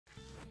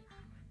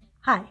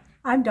Hi,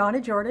 I'm Donna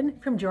Jordan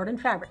from Jordan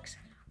Fabrics.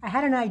 I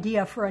had an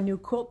idea for a new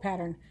quilt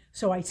pattern,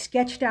 so I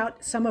sketched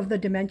out some of the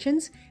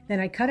dimensions,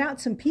 then I cut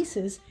out some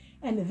pieces,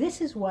 and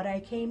this is what I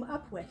came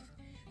up with.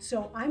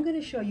 So I'm going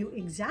to show you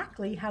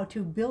exactly how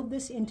to build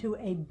this into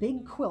a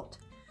big quilt.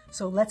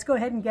 So let's go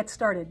ahead and get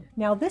started.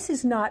 Now this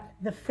is not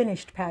the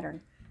finished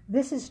pattern.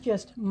 This is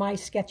just my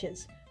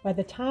sketches. By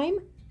the time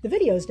the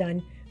video is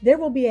done, there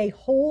will be a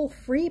whole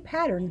free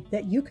pattern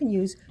that you can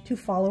use to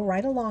follow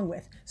right along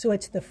with. So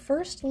it's the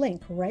first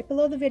link right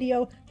below the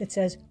video that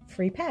says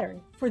free pattern.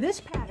 For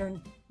this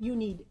pattern, you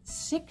need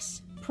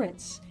 6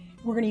 prints.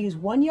 We're going to use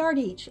 1 yard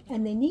each,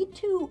 and they need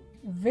to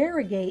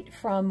variegate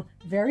from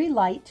very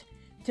light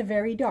to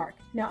very dark.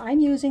 Now I'm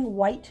using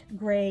white,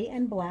 gray,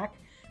 and black,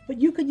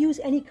 but you could use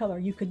any color.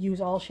 You could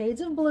use all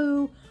shades of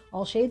blue,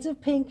 all shades of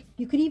pink.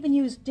 You could even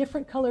use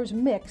different colors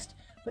mixed,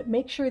 but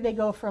make sure they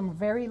go from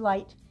very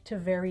light to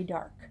very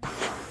dark.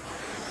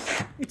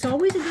 It's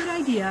always a good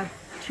idea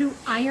to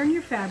iron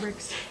your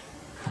fabrics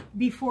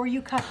before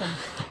you cut them.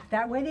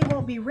 That way they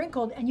won't be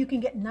wrinkled and you can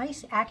get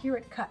nice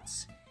accurate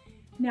cuts.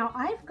 Now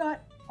I've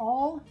got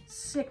all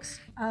 6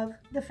 of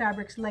the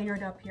fabrics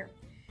layered up here.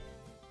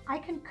 I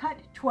can cut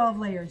 12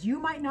 layers. You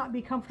might not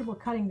be comfortable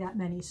cutting that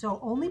many, so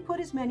only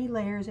put as many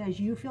layers as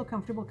you feel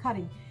comfortable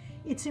cutting.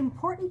 It's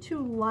important to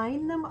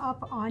line them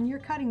up on your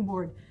cutting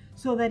board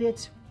so that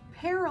it's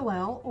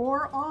parallel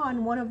or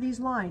on one of these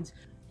lines.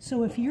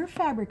 So if your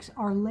fabrics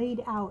are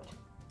laid out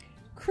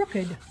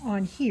crooked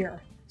on here,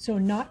 so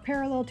not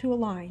parallel to a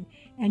line,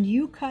 and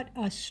you cut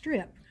a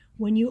strip,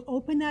 when you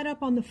open that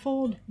up on the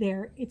fold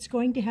there, it's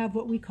going to have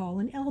what we call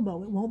an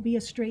elbow. It won't be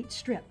a straight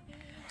strip.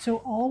 So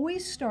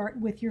always start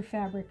with your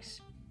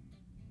fabrics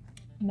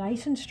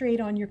nice and straight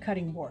on your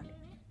cutting board.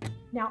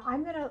 Now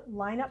I'm going to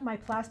line up my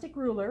plastic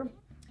ruler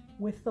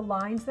with the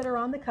lines that are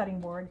on the cutting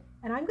board,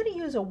 and I'm going to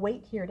use a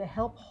weight here to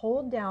help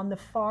hold down the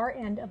far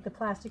end of the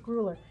plastic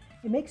ruler.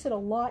 It makes it a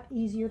lot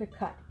easier to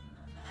cut.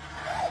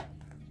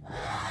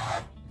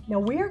 Now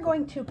we are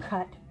going to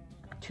cut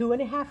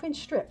 2.5 inch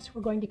strips.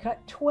 We're going to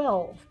cut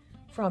 12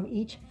 from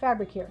each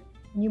fabric here.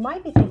 And you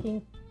might be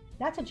thinking,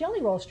 that's a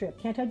jelly roll strip.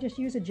 Can't I just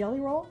use a jelly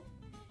roll?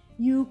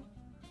 You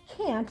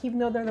can't, even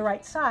though they're the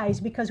right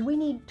size, because we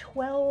need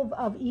 12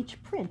 of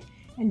each print,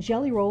 and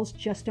jelly rolls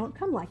just don't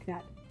come like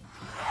that.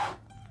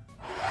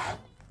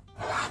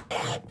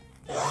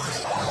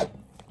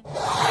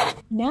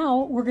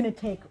 Now we're going to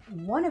take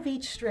 1 of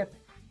each strip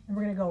and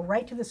we're going to go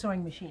right to the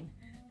sewing machine.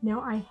 Now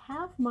I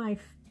have my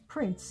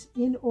prints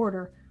in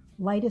order,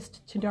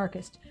 lightest to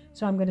darkest.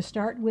 So I'm going to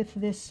start with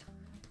this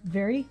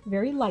very,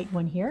 very light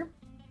one here.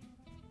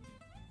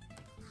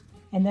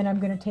 And then I'm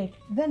going to take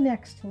the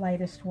next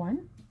lightest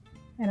one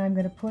and I'm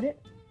going to put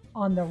it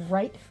on the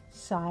right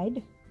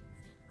side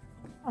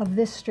of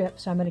this strip.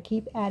 So I'm going to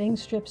keep adding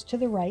strips to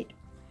the right.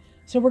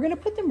 So we're going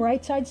to put them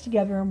right sides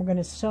together and we're going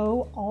to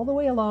sew all the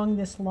way along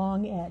this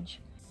long edge.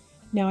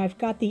 Now I've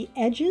got the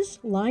edges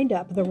lined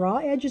up, the raw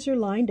edges are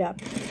lined up,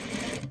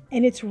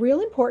 and it's real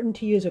important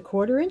to use a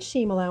 1/4 inch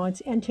seam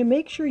allowance and to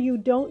make sure you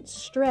don't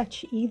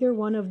stretch either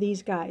one of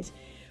these guys.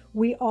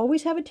 We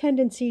always have a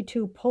tendency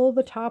to pull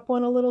the top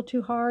one a little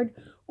too hard,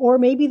 or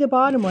maybe the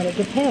bottom one, it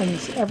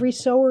depends. Every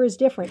sewer is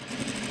different.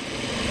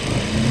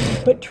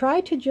 But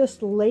try to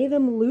just lay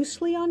them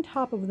loosely on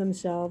top of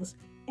themselves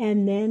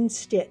and then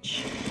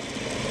stitch.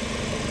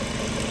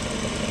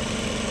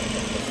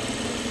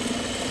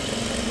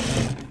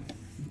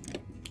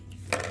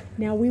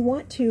 Now we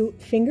want to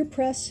finger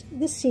press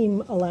the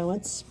seam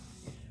allowance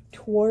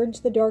towards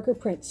the darker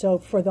print. So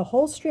for the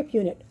whole strip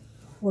unit,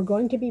 we're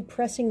going to be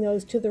pressing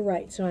those to the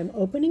right. So I'm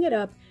opening it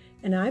up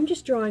and I'm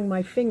just drawing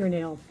my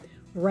fingernail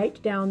right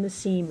down the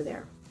seam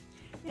there.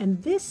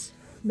 And this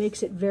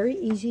makes it very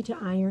easy to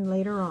iron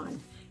later on.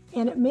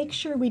 And it makes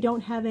sure we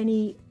don't have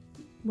any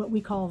what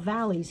we call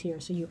valleys here.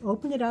 So you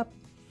open it up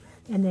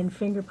and then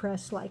finger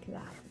press like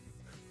that.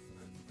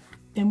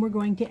 Then we're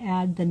going to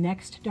add the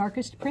next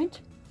darkest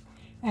print.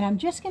 And I'm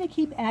just going to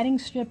keep adding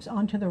strips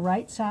onto the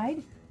right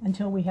side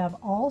until we have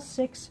all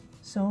 6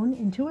 sewn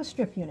into a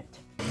strip unit.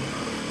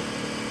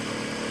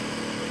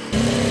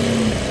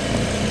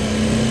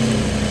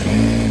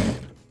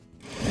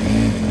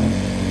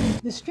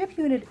 The strip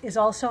unit is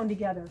all sewn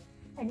together,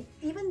 and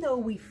even though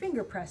we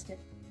finger pressed it,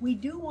 we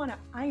do want to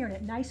iron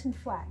it nice and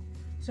flat.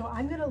 So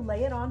I'm going to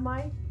lay it on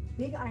my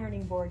big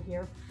ironing board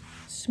here,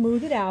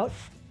 smooth it out,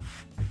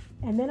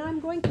 and then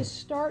I'm going to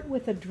start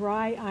with a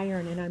dry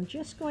iron, and I'm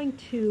just going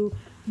to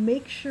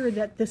make sure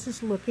that this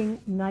is looking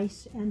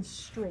nice and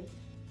straight.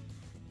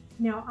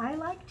 Now I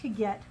like to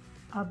get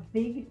a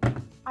big,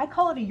 I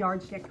call it a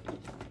yardstick.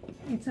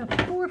 It's a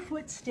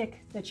 4-foot stick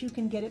that you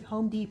can get at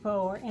Home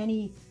Depot or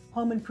any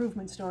home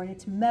improvement store, and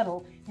it's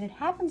metal, and it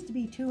happens to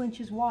be 2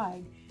 inches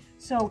wide.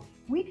 So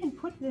we can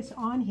put this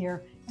on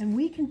here and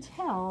we can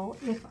tell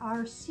if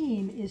our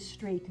seam is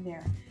straight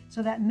there.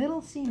 So that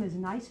middle seam is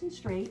nice and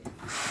straight.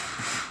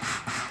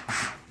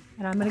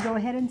 And I'm going to go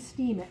ahead and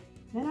steam it.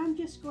 Then I'm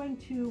just going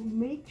to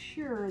make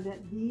sure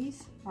that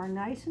these are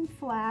nice and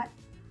flat.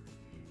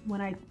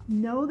 When I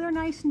know they're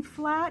nice and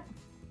flat,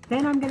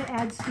 then I'm going to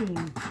add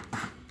steam.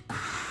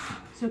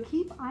 So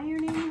keep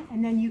ironing,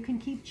 and then you can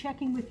keep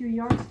checking with your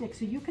yardstick.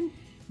 So you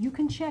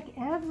can check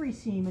every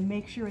seam and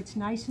make sure it's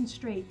nice and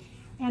straight.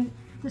 And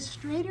the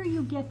straighter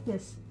you get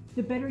this,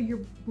 the better your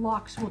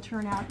blocks will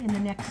turn out in the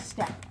next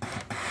step.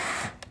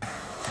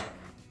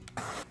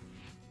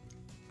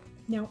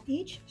 Now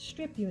each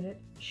strip unit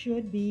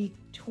should be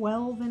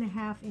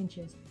 12.5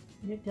 inches.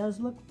 And it does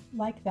look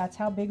like that's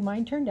how big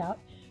mine turned out.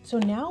 So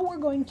now we're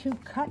going to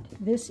cut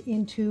this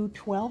into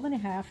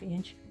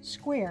 12.5-inch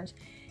squares.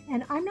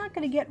 And I'm not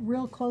going to get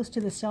real close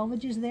to the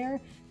selvages there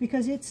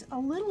because it's a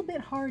little bit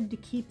hard to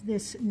keep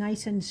this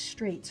nice and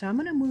straight. So I'm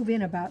going to move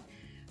in about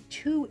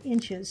 2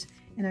 inches.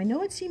 And I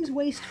know it seems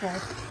wasteful,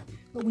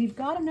 but we've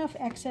got enough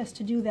excess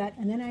to do that.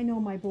 And then I know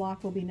my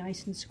block will be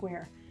nice and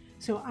square.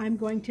 So I'm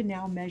going to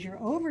now measure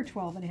over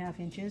 12.5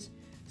 inches.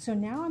 So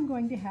now I'm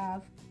going to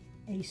have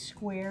a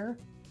square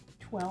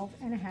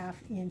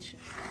 12.5-inch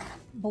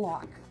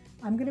block.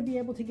 I'm going to be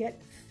able to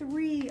get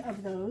 3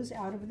 of those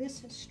out of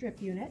this strip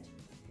unit.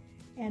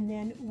 And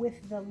then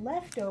with the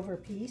leftover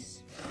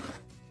piece,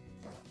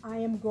 I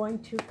am going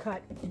to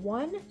cut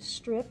 1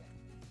 strip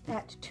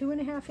at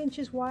 2.5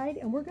 inches wide,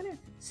 and we're going to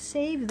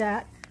save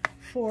that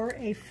for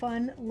a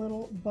fun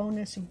little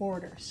bonus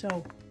border.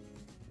 So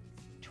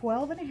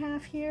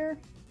 12.5 here,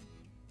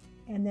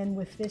 and then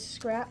with this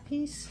scrap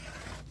piece,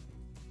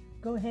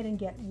 go ahead and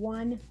get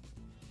 1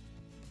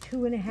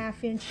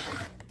 2.5-inch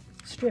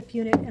strip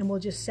unit, and we'll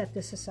just set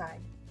this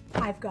aside.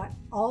 I've got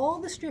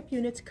all the strip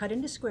units cut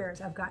into squares.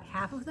 I've got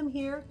half of them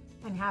here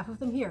and half of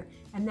them here.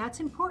 And that's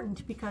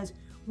important because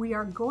we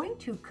are going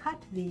to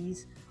cut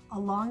these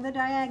along the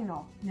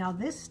diagonal. Now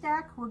this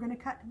stack we're going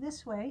to cut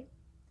this way,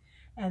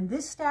 and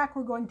this stack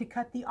we're going to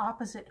cut the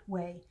opposite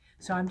way.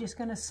 So I'm just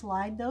going to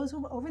slide those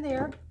over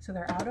there so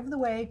they're out of the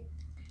way.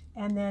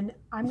 And then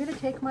I'm going to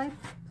take my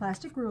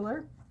plastic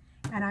ruler,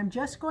 and I'm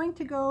just going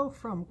to go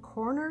from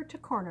corner to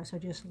corner. So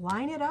just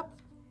line it up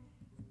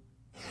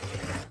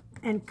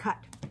and cut.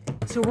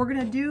 So we're going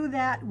to do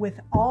that with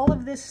all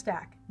of this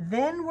stack.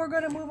 Then we're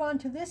going to move on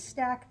to this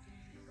stack,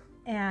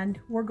 and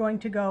we're going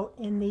to go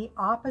in the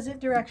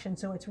opposite direction.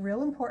 So it's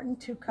real important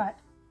to cut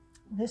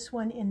this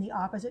one in the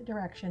opposite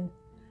direction.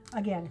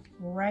 Again,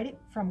 right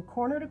from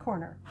corner to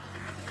corner.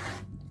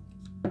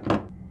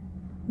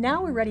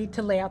 Now we're ready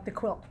to lay out the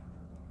quilt.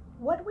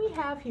 What we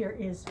have here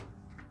is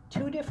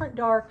 2 different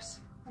darks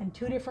and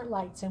 2 different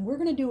lights, and we're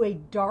going to do a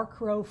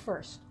dark row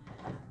first.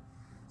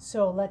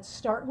 So let's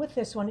start with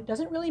this one. It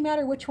doesn't really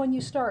matter which one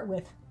you start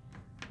with,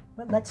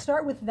 but let's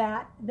start with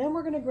that. Then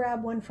we're going to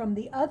grab one from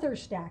the other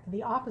stack,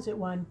 the opposite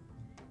one,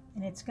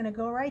 and it's going to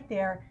go right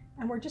there.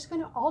 And we're just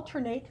going to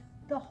alternate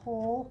the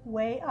whole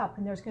way up.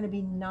 And there's going to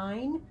be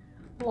 9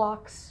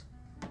 blocks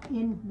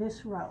in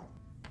this row.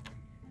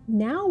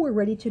 Now we're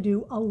ready to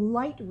do a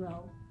light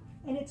row.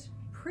 And it's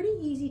pretty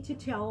easy to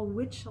tell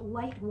which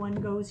light one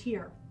goes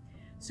here.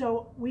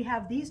 So we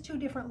have these 2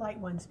 different light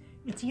ones.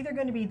 It's either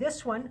going to be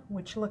this one,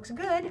 which looks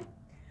good,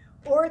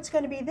 or it's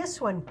going to be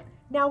this one.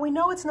 Now we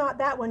know it's not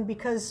that one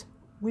because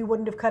we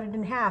wouldn't have cut it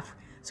in half.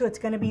 So it's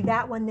going to be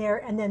that one there,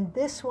 and then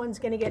this one's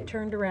going to get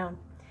turned around.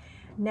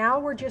 Now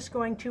we're just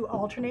going to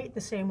alternate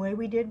the same way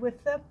we did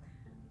with the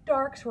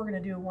darks. We're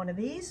going to do one of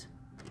these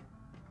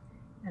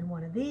and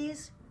one of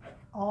these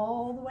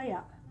all the way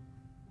up.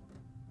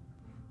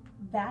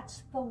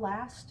 That's the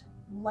last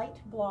light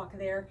block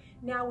there.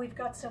 Now we've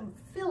got some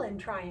fill-in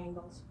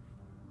triangles.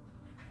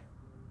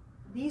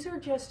 These are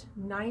just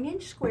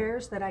 9-inch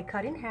squares that I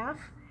cut in half,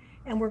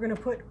 and we're going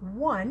to put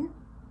 1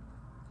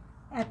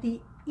 at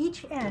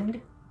each end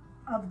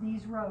of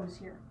these rows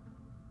here.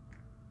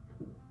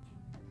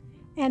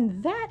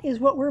 And that is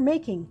what we're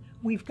making.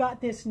 We've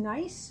got this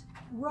nice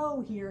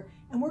row here,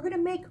 and we're going to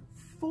make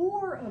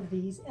 4 of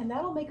these, and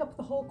that'll make up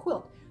the whole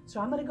quilt.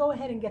 So I'm going to go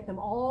ahead and get them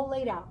all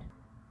laid out.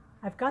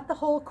 I've got the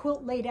whole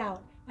quilt laid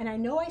out, and I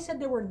know I said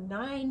there were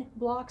 9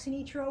 blocks in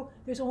each row.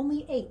 There's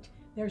only 8.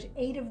 There's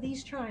 8 of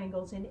these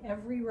triangles in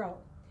every row.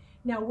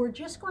 Now we're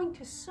just going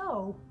to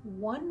sew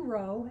 1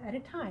 row at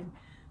a time.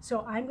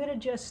 So I'm going to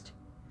just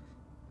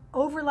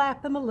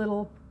overlap them a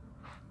little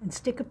and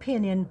stick a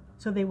pin in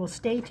so they will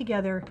stay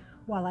together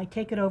while I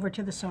take it over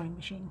to the sewing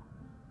machine.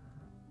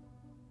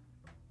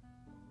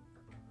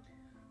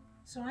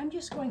 So I'm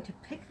just going to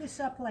pick this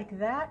up like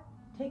that,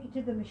 take it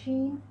to the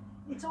machine.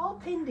 It's all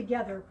pinned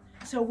together,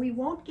 so we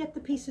won't get the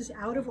pieces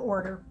out of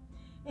order.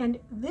 And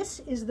this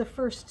is the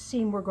first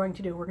seam we're going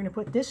to do. We're going to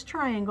put this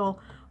triangle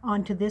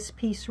onto this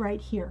piece right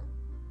here.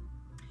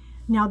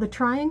 Now the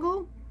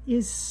triangle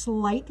is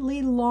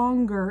slightly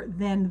longer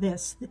than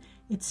this.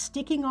 It's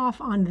sticking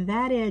off on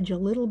that edge a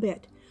little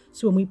bit.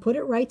 So when we put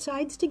it right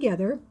sides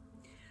together,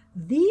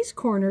 these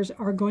corners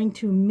are going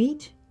to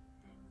meet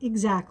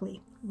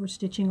exactly. We're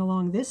stitching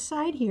along this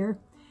side here,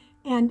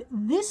 and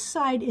this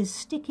side is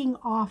sticking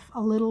off a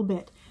little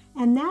bit.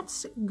 And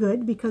that's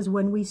good because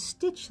when we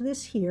stitch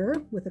this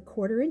here with a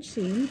 1/4-inch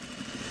seam,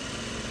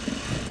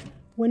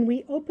 when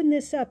we open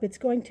this up, it's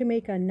going to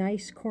make a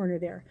nice corner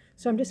there.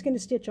 So I'm just going to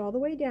stitch all the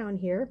way down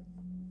here,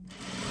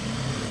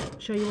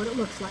 show you what it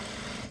looks like.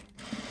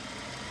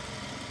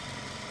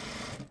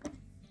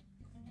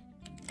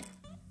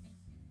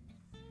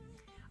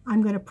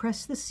 I'm going to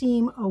press the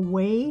seam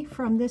away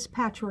from this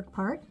patchwork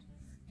part.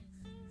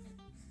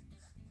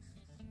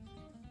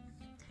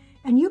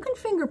 And you can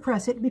finger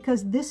press it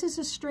because this is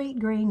a straight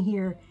grain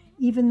here.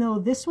 Even though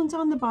this one's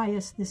on the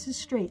bias, this is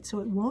straight,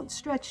 so it won't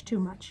stretch too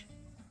much.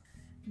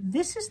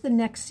 This is the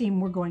next seam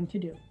we're going to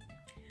do.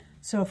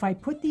 So if I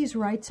put these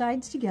right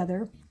sides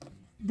together,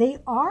 they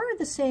are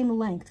the same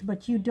length,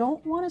 but you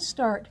don't want to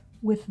start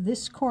with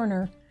this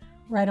corner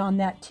right on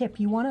that tip.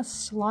 You want to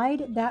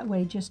slide it that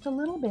way just a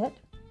little bit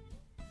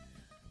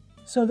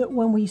so that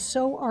when we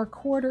sew our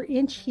 1/4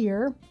 inch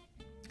here,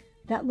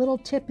 that little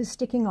tip is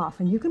sticking off.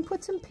 And you can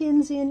put some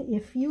pins in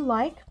if you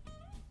like.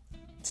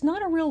 It's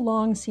not a real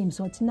long seam,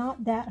 so it's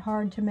not that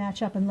hard to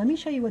match up. And let me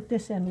show you what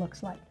this end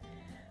looks like.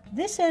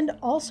 This end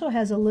also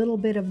has a little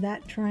bit of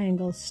that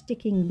triangle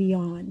sticking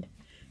beyond.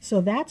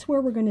 So that's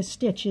where we're going to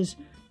stitch. Is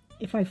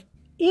if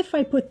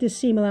I put this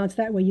seam allowance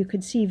that way, you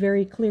could see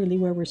very clearly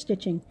where we're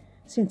stitching.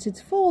 Since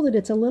it's folded,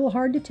 it's a little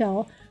hard to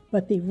tell,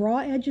 but the raw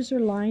edges are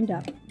lined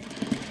up.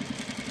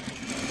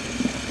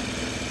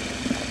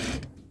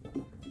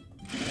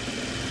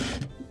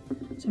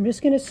 So I'm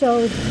just going to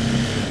sew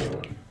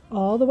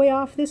all the way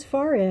off this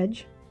far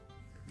edge.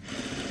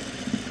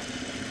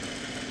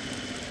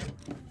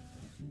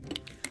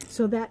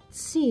 So that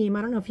seam,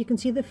 I don't know if you can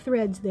see the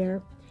threads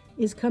there,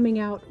 is coming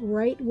out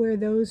right where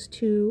those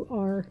two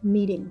are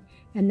meeting.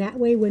 And that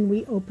way when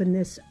we open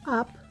this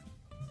up,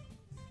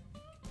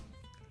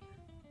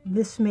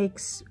 this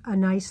makes a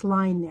nice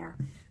line there.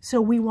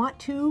 So we want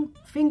to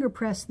finger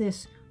press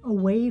this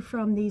away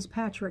from these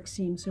patchwork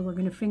seams. So we're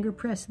going to finger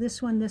press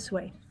this one this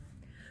way.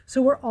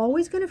 So we're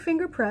always going to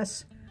finger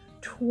press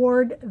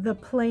toward the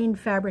plain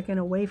fabric and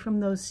away from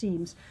those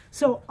seams.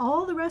 So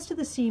all the rest of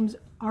the seams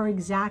are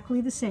exactly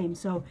the same.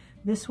 So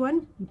this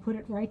one, you put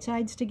it right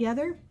sides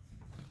together.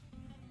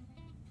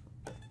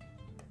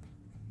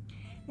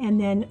 And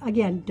then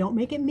again, don't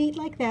make it meet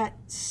like that.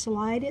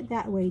 Slide it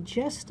that way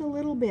just a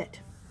little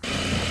bit.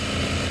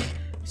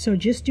 So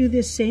just do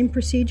this same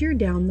procedure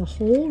down the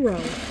whole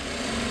row.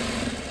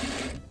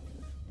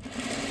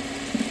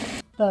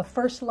 The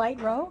first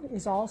light row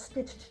is all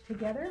stitched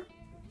together.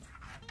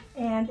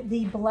 And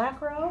the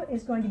black row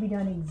is going to be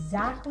done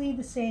exactly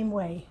the same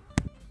way.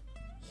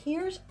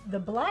 Here's the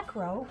black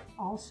row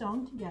all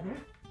sewn together.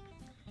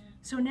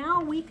 So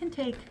now we can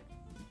take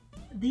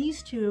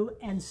these two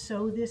and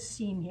sew this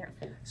seam here.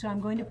 So I'm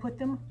going to put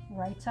them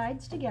right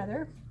sides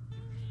together.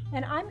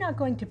 And I'm not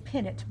going to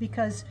pin it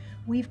because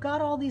we've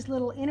got all these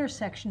little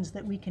intersections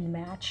that we can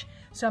match.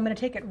 So I'm going to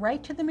take it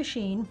right to the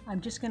machine. I'm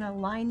just going to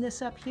line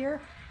this up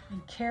here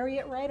and carry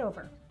it right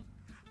over.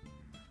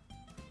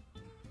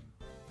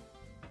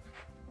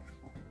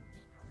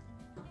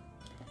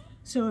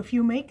 So if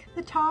you make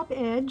the top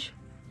edge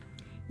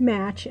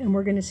match, and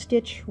we're going to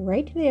stitch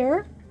right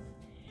there,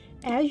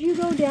 as you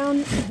go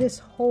down this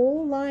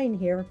whole line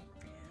here,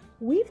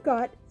 we've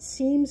got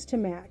seams to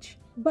match,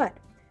 but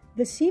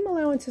the seam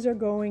allowances are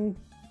going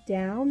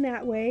down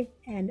that way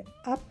and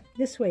up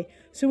this way.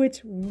 So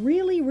it's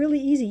really, really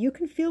easy. You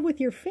can feel with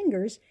your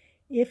fingers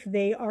if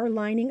they are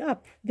lining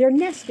up. They're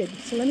nested,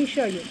 so let me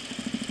show you.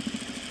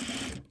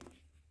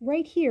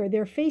 Right here,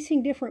 they're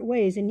facing different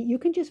ways, and you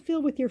can just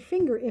feel with your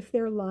finger if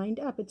they're lined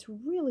up. It's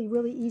really,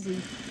 really easy.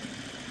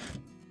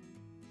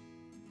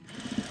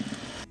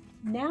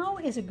 Now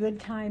is a good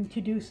time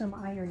to do some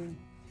ironing.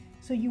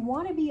 So you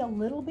want to be a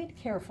little bit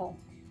careful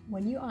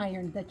when you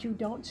iron that you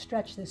don't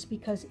stretch this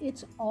because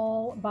it's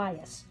all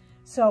bias.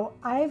 So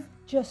I've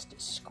just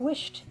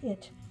squished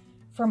it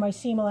for my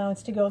seam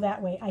allowance to go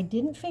that way. I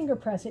didn't finger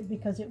press it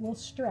because it will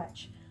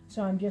stretch.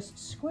 So I'm just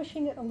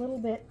squishing it a little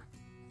bit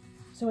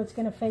so it's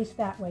going to face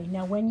that way.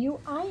 Now when you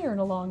iron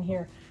along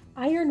here,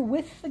 iron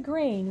with the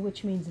grain,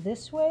 which means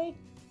this way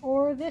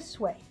or this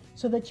way,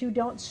 so that you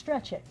don't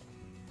stretch it.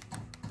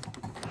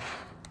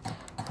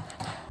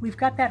 We've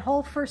got that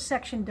whole first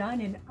section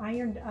done and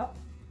ironed up.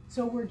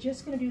 So we're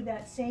just going to do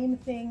that same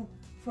thing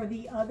for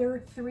the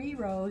other 3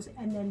 rows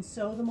and then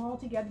sew them all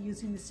together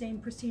using the same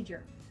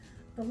procedure.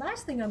 The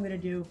last thing I'm going to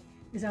do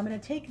is I'm going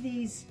to take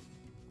these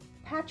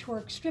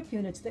patchwork strip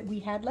units that we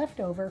had left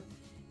over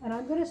and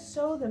I'm going to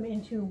sew them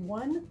into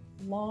one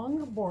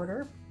long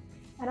border,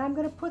 and I'm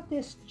going to put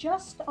this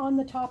just on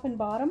the top and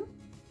bottom,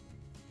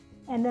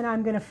 and then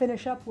I'm going to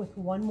finish up with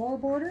one more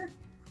border,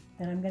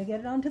 then I'm going to get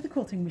it onto the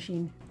quilting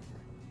machine.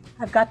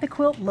 I've got the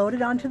quilt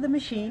loaded onto the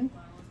machine.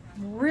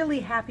 I'm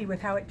really happy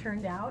with how it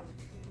turned out.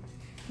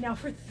 Now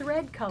for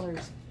thread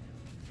colors,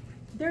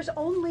 there's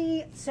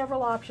only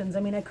several options.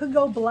 I mean, I could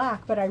go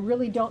black, but I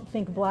really don't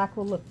think black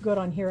will look good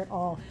on here at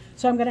all.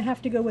 So I'm going to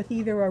have to go with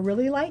either a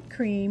really light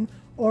cream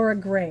or a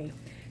gray.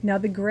 Now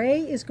the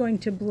gray is going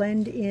to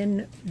blend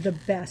in the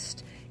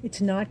best.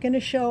 It's not going to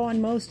show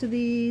on most of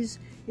these.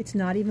 It's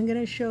not even going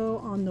to show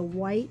on the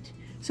white.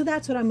 So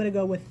that's what I'm going to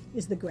go with,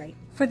 is the gray.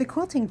 For the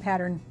quilting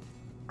pattern,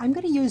 I'm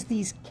going to use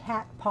these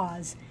cat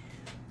paws.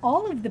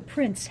 All of the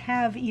prints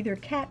have either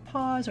cat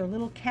paws or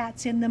little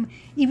cats in them,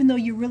 even though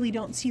you really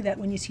don't see that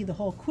when you see the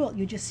whole quilt.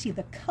 You just see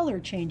the color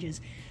changes.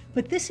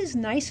 But this is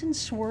nice and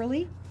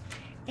swirly,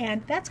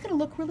 and that's going to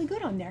look really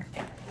good on there.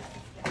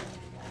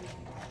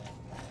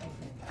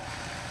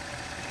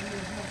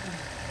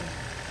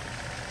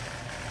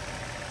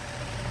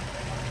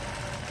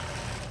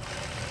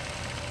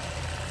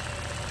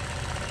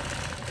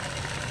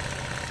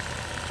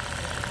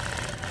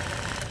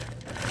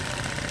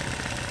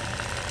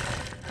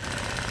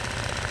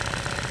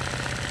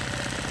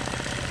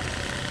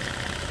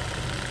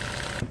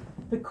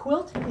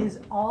 quilt is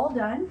all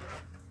done.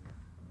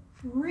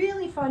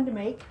 Really fun to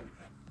make.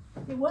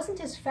 It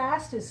wasn't as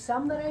fast as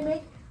some that I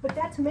make, but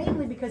that's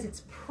mainly because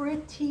it's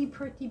pretty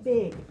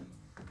big.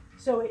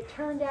 So it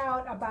turned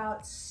out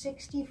about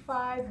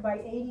 65 by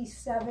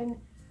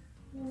 87.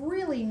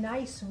 Really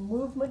nice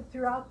movement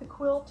throughout the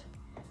quilt.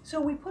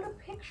 So we put a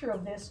picture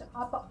of this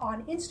up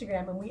on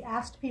Instagram and we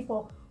asked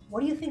people,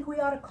 what do you think we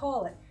ought to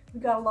call it? We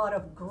got a lot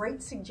of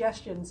great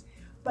suggestions,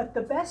 but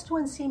the best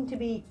one seemed to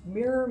be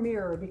mirror,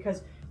 mirror,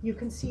 because you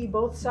can see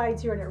both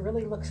sides here and it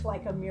really looks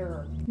like a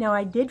mirror. Now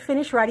I did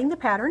finish writing the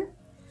pattern,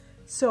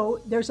 so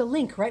there's a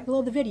link right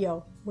below the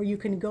video where you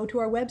can go to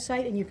our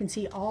website and you can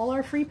see all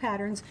our free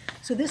patterns.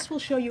 So this will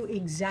show you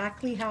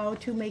exactly how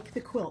to make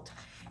the quilt.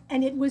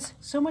 And it was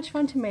so much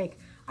fun to make.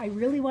 I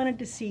really wanted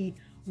to see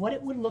what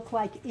it would look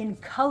like in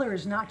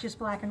colors, not just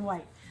black and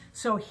white.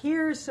 So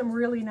here's some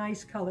really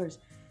nice colors.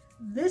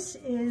 This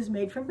is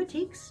made from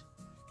batiks,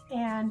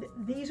 and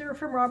these are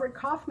from Robert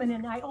Kaufman,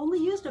 and I only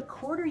used a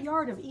 1/4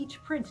 yard of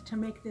each print to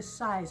make this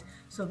size,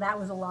 so that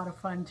was a lot of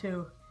fun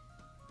too.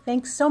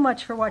 Thanks so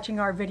much for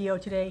watching our video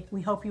today.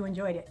 We hope you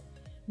enjoyed it.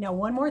 Now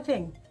one more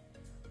thing,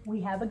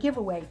 we have a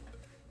giveaway.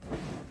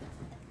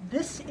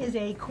 This is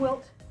a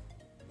quilt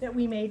that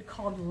we made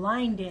called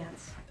Line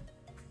Dance.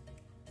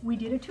 We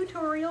did a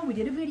tutorial, we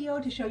did a video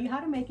to show you how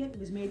to make it. It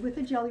was made with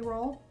a jelly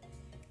roll,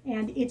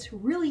 and it's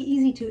really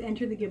easy to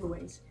enter the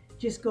giveaways.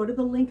 Just go to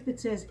the link that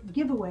says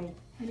giveaway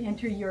and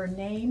enter your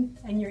name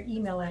and your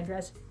email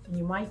address, and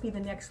you might be the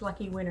next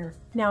lucky winner.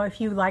 Now, if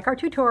you like our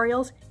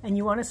tutorials and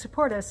you want to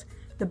support us,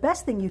 the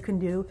best thing you can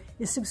do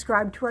is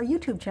subscribe to our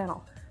YouTube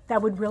channel.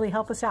 That would really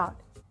help us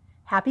out.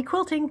 Happy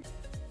quilting!